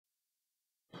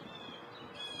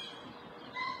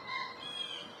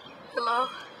Hello?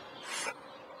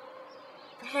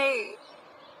 Hey.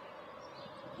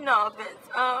 No offense.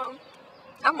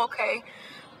 I'm okay.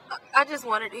 I just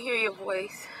wanted to hear your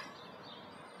voice.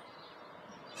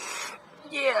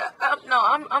 Yeah, no,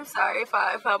 I'm sorry if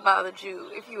I bothered you,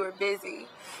 if you were busy.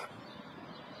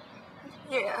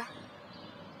 Yeah.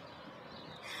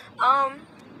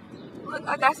 Look,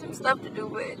 I got some stuff to do,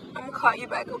 but I'm gonna call you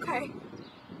back, okay?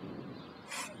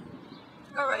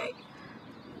 All right.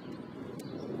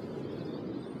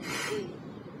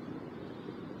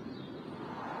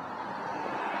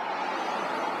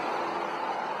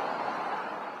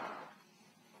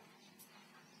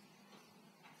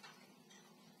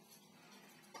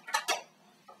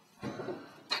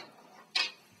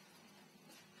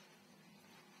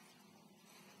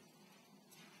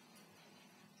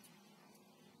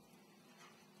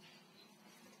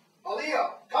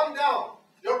 Aaliyah, come down.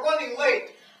 You're running late.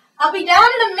 I'll be down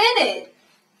in a minute.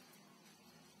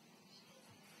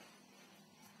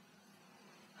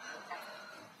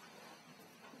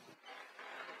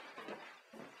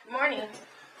 Morning.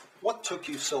 What took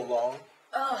you so long?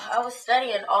 I was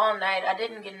studying all night. I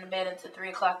didn't get into bed until 3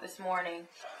 o'clock this morning.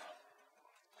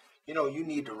 You know, you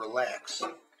need to relax.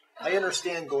 I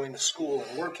understand going to school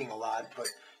and working a lot, but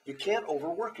you can't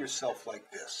overwork yourself like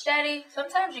this. Daddy,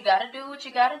 sometimes you gotta do what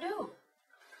you gotta do.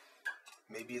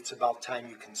 Maybe it's about time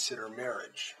you consider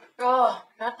marriage. Oh,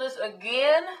 not this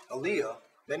again? Aaliyah,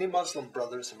 many Muslim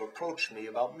brothers have approached me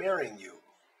about marrying you.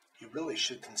 You really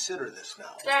should consider this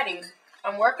now. Daddy,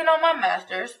 I'm working on my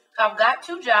master's. I've got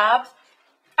 2 jobs.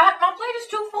 My plate is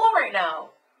too full right now.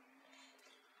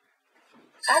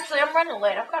 Actually, I'm running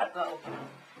late. I've gotta go.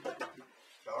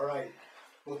 All right.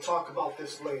 We'll talk about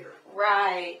this later.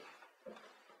 Right.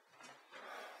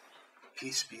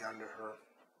 Peace be unto her.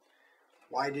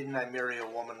 Why didn't I marry a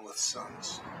woman with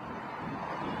sons?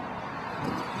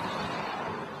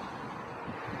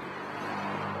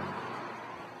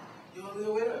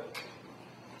 Yo, wait up.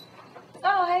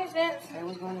 Oh, hey, Vince. Hey,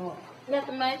 what's going on?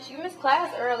 Nothing much. You missed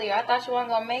class earlier. I thought you weren't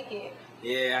gonna make it.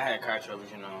 Yeah, I had car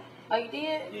troubles, you know. Oh, you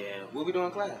did? Yeah, what we doing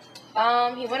in class?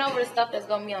 He went over the stuff that's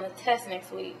gonna be on the test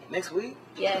next week. Next week?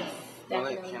 Yes,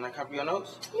 definitely. Can I copy your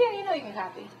notes? Yeah, you know you can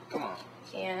copy. Come on.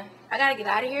 Yeah. I gotta get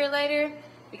out of here later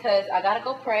because I gotta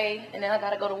go pray and then I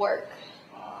gotta go to work.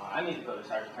 I need to go to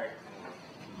sergeant practice.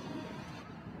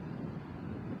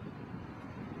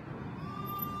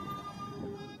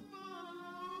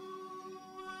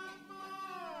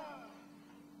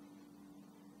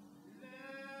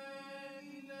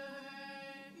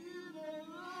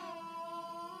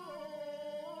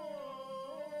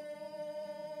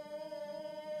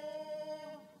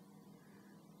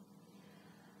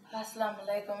 Assalamu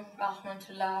alaikum,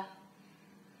 rahmatullah.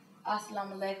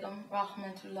 Assalamu alaikum,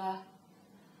 rahmatullah.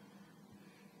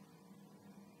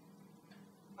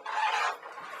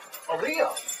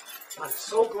 Aaliyah, I'm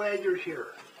so glad you're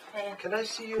here. Hey. Can I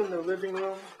see you in the living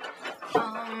room?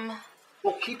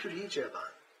 Well, keep your hijab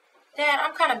on. Dad,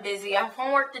 I'm kind of busy. I have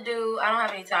homework to do. I don't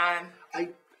have any time.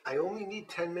 I only need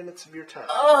 10 minutes of your time.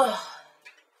 Oh,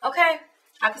 okay.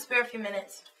 I can spare a few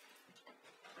minutes.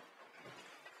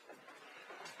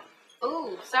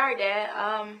 Ooh, sorry, Dad.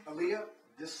 Aaliyah,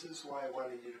 this is why I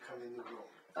wanted you to come in the room.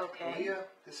 Okay. Aaliyah,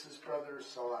 this is Brother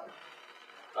Salam.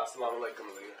 Assalamu alaikum,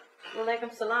 Aaliyah.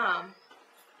 Walaikum salam.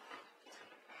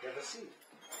 Have a seat.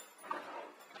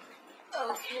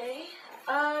 Okay.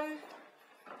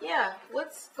 Yeah,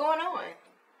 what's going on?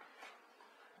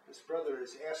 This brother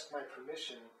has asked my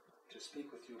permission to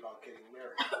speak with you about getting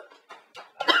married.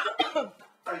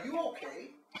 Are you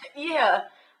okay? Yeah,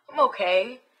 I'm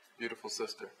okay. Beautiful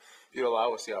sister. You'd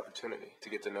allow us the opportunity to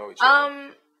get to know each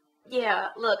other.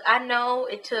 Yeah, look, I know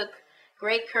it took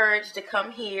great courage to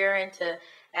come here and to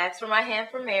ask for my hand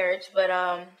for marriage, but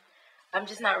I'm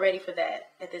just not ready for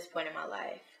that at this point in my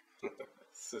life.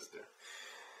 Sister,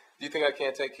 do you think I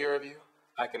can't take care of you?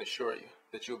 I can assure you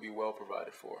that you'll be well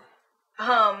provided for.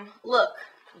 Look,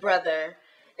 brother,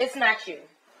 it's not you.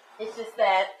 It's just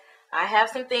that I have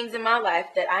some things in my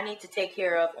life that I need to take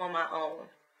care of on my own.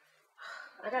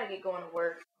 I gotta get going to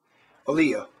work.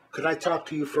 Aaliyah, could I talk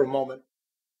to you for a moment?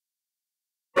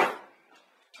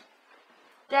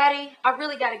 Daddy, I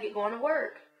really gotta get going to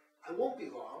work. I won't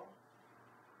be long.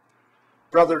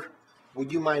 Brother,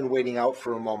 would you mind waiting out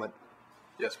for a moment?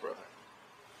 Yes, brother.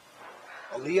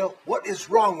 Aaliyah, what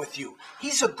is wrong with you?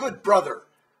 He's a good brother.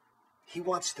 He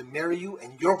wants to marry you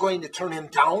and you're going to turn him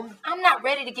down? I'm not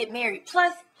ready to get married.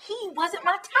 Plus, he wasn't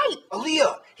my type.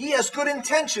 Aaliyah, he has good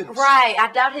intentions. Right, I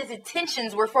doubt his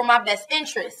intentions were for my best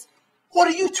interest. What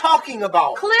are you talking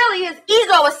about? Clearly his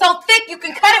ego is so thick you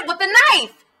can cut it with a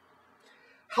knife.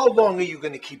 How long are you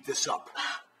going to keep this up?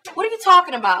 What are you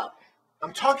talking about?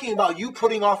 I'm talking about you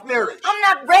putting off marriage. I'm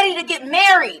not ready to get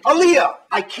married. Aaliyah,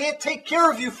 I can't take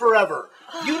care of you forever.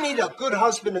 You need a good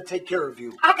husband to take care of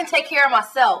you. I can take care of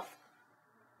myself.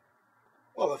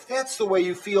 Well, if that's the way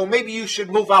you feel, maybe you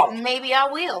should move out. Maybe I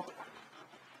will.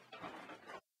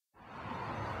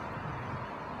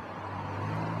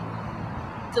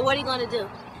 So what are you going to do?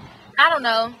 I don't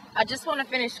know. I just want to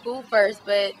finish school first,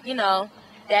 but, you know,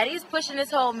 Daddy is pushing this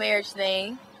whole marriage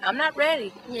thing. I'm not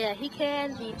ready. Yeah, he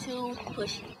can be too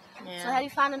pushy. Yeah. So have you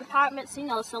found an apartment,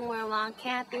 somewhere around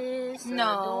campus?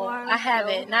 No, dorm? I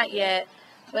haven't. No? Not yet.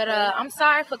 But I'm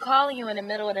sorry for calling you in the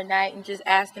middle of the night and just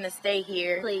asking to stay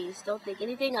here. Please, don't think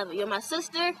anything of it. You're my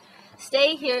sister.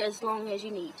 Stay here as long as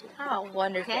you need to. Oh,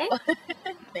 wonderful. Okay?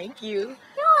 Thank you.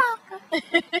 You're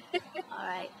welcome. All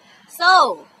right.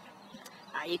 So,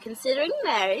 are you considering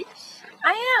marriage?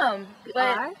 I am.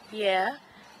 But, are? yeah.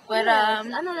 But, Yes,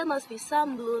 I know there must be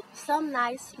some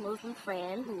nice Muslim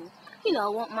friend who,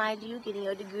 won't mind you getting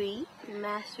your degree, your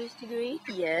master's degree.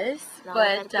 yes. And all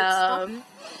that But, good stuff.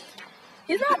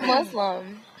 he's not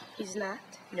Muslim. He's not.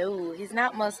 No, he's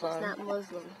not Muslim. He's not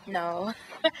Muslim. No.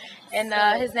 And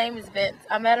So- his name is Vince.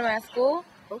 I met him at school.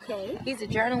 Okay. He's a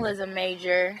journalism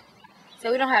major.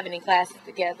 So we don't have any classes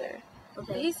together. But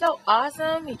Okay. he's so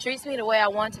awesome. He treats me the way I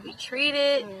want to be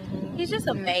treated. Mhm. He's just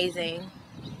amazing.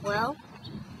 Well,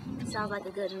 sounds like a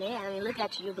good man. I mean, look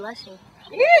at you. You're blushing.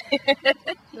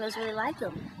 You must really like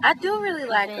him. I do really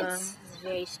like him. Vince is a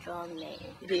very strong name.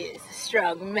 It is a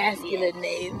strong, masculine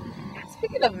name.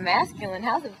 Speaking of masculine,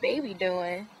 how's the baby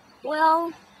doing?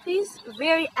 Well, he's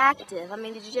very active. I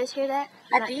mean, did you just hear that?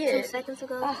 I Like did. 2 seconds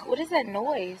ago? Oh, what is that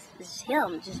noise? It's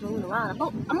him just moving around.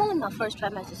 I'm only in my first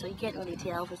trimester, so you can't really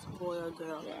tell if it's a boy or a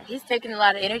girl. Yeah, he's taking a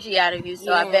lot of energy out of you,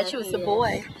 so I bet you it's he a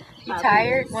boy. is. You Probably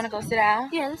tired? is. Want to go sit down?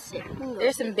 Yeah, let's sit. We can go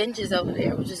There's sit. some benches over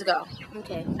there. We'll just go.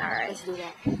 Okay. All right. Let's do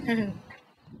that.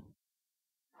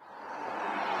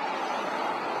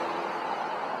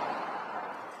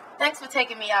 Thanks for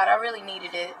taking me out. I really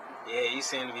needed it. Yeah, you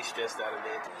seem to be stressed out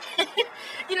a bit.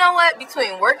 You know what?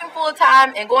 Between working full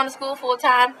time and going to school full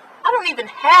time, I don't even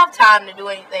have time to do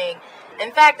anything.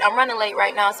 In fact, I'm running late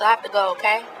right now, so I have to go,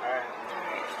 okay? Alright.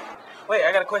 Wait,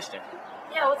 I got a question.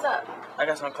 Yeah, what's up? I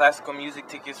got some classical music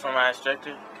tickets from my instructor.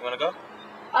 You wanna go?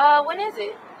 When is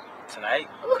it? Tonight?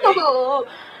 Ooh,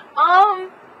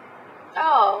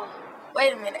 oh,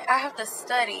 wait a minute. I have to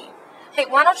study. Hey,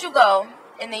 why don't you go,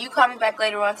 and then you call me back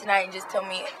later on tonight and just tell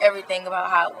me everything about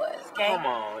how it was, okay? Come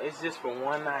on, it's just for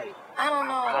one night. I don't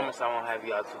know. I promise I won't have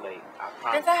you out too late. I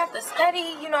promise. Since I have to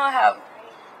study, I have...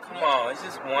 Come on, it's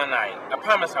just one night. I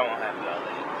promise I won't have you out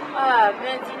late.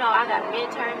 Vince, I got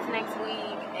midterms next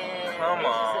week, and Come it's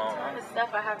on. just a ton of stuff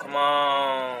I have to Come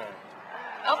on.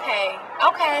 Okay.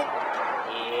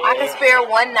 Yeah. I can spare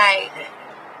one night.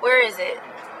 Where is it?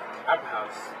 Opera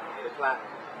House, 8 o'clock.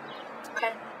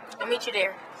 Okay. I'll meet you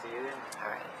there. See you then. All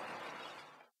right.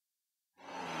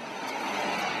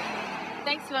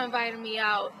 Thanks for inviting me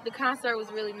out. The concert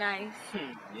was really nice.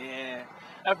 Yeah.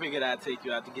 I figured I'd take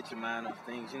you out to get your mind off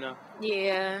things,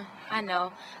 Yeah, I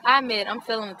know. I admit, I'm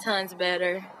feeling tons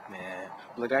better. Yeah.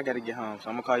 Look, I gotta get home, so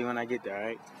I'm gonna call you when I get there,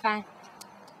 alright? Fine.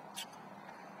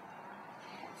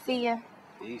 See ya.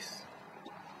 Peace.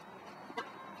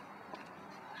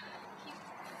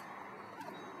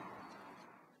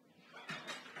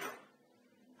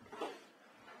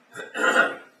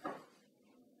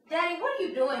 Daddy, what are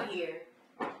you doing here?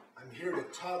 I'm here to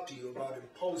talk to you about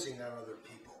imposing on other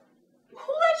people.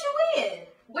 Who let you in?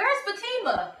 Where's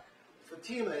Fatima?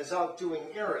 Fatima is out doing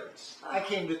errands. I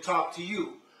came to talk to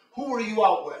you. Who were you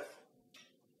out with?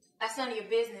 That's none of your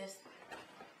business.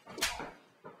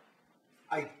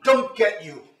 I don't get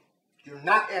you. You're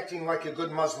not acting like a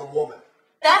good Muslim woman.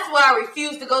 That's why I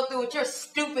refuse to go through with your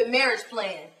stupid marriage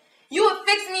plan. You would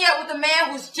fix me up with a man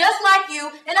who's just like you,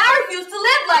 and I refuse to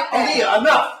live like that. Aaliyah,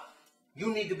 enough!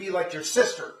 You need to be like your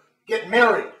sister. Get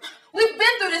married. We've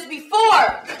been through this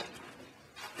before.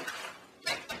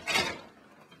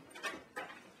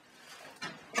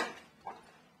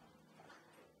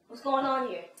 What's going on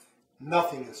here?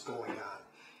 Nothing is going on.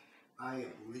 I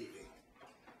am leaving.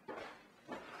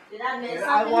 Did I miss And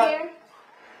I something want- here?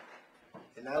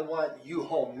 And I want you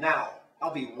home now.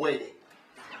 I'll be waiting.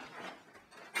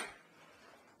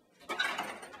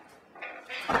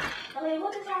 I mean,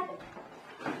 what just happened?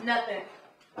 Nothing.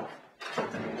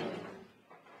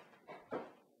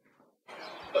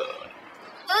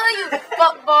 You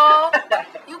fuckball.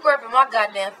 You burping my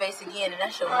goddamn face again, and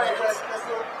that's your lips.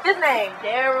 His name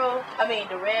Darryl.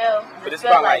 Darrell. But it's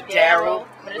spelled like Daryl,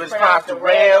 but it's pronounced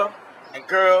Darrell. And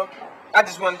girl, I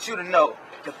just wanted you to know,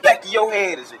 the back of your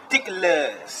head is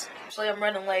ridiculous. Actually, I'm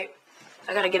running late.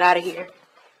 I gotta get out of here.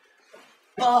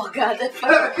 Oh God, that's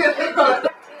fucking. He's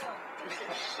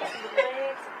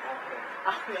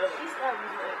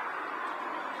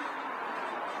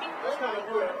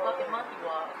doing a fucking monkey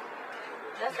walk.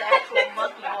 That's the actual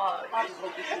monkey walk.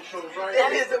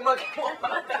 That is a monkey walk.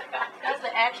 That's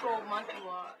the actual monkey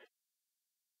walk.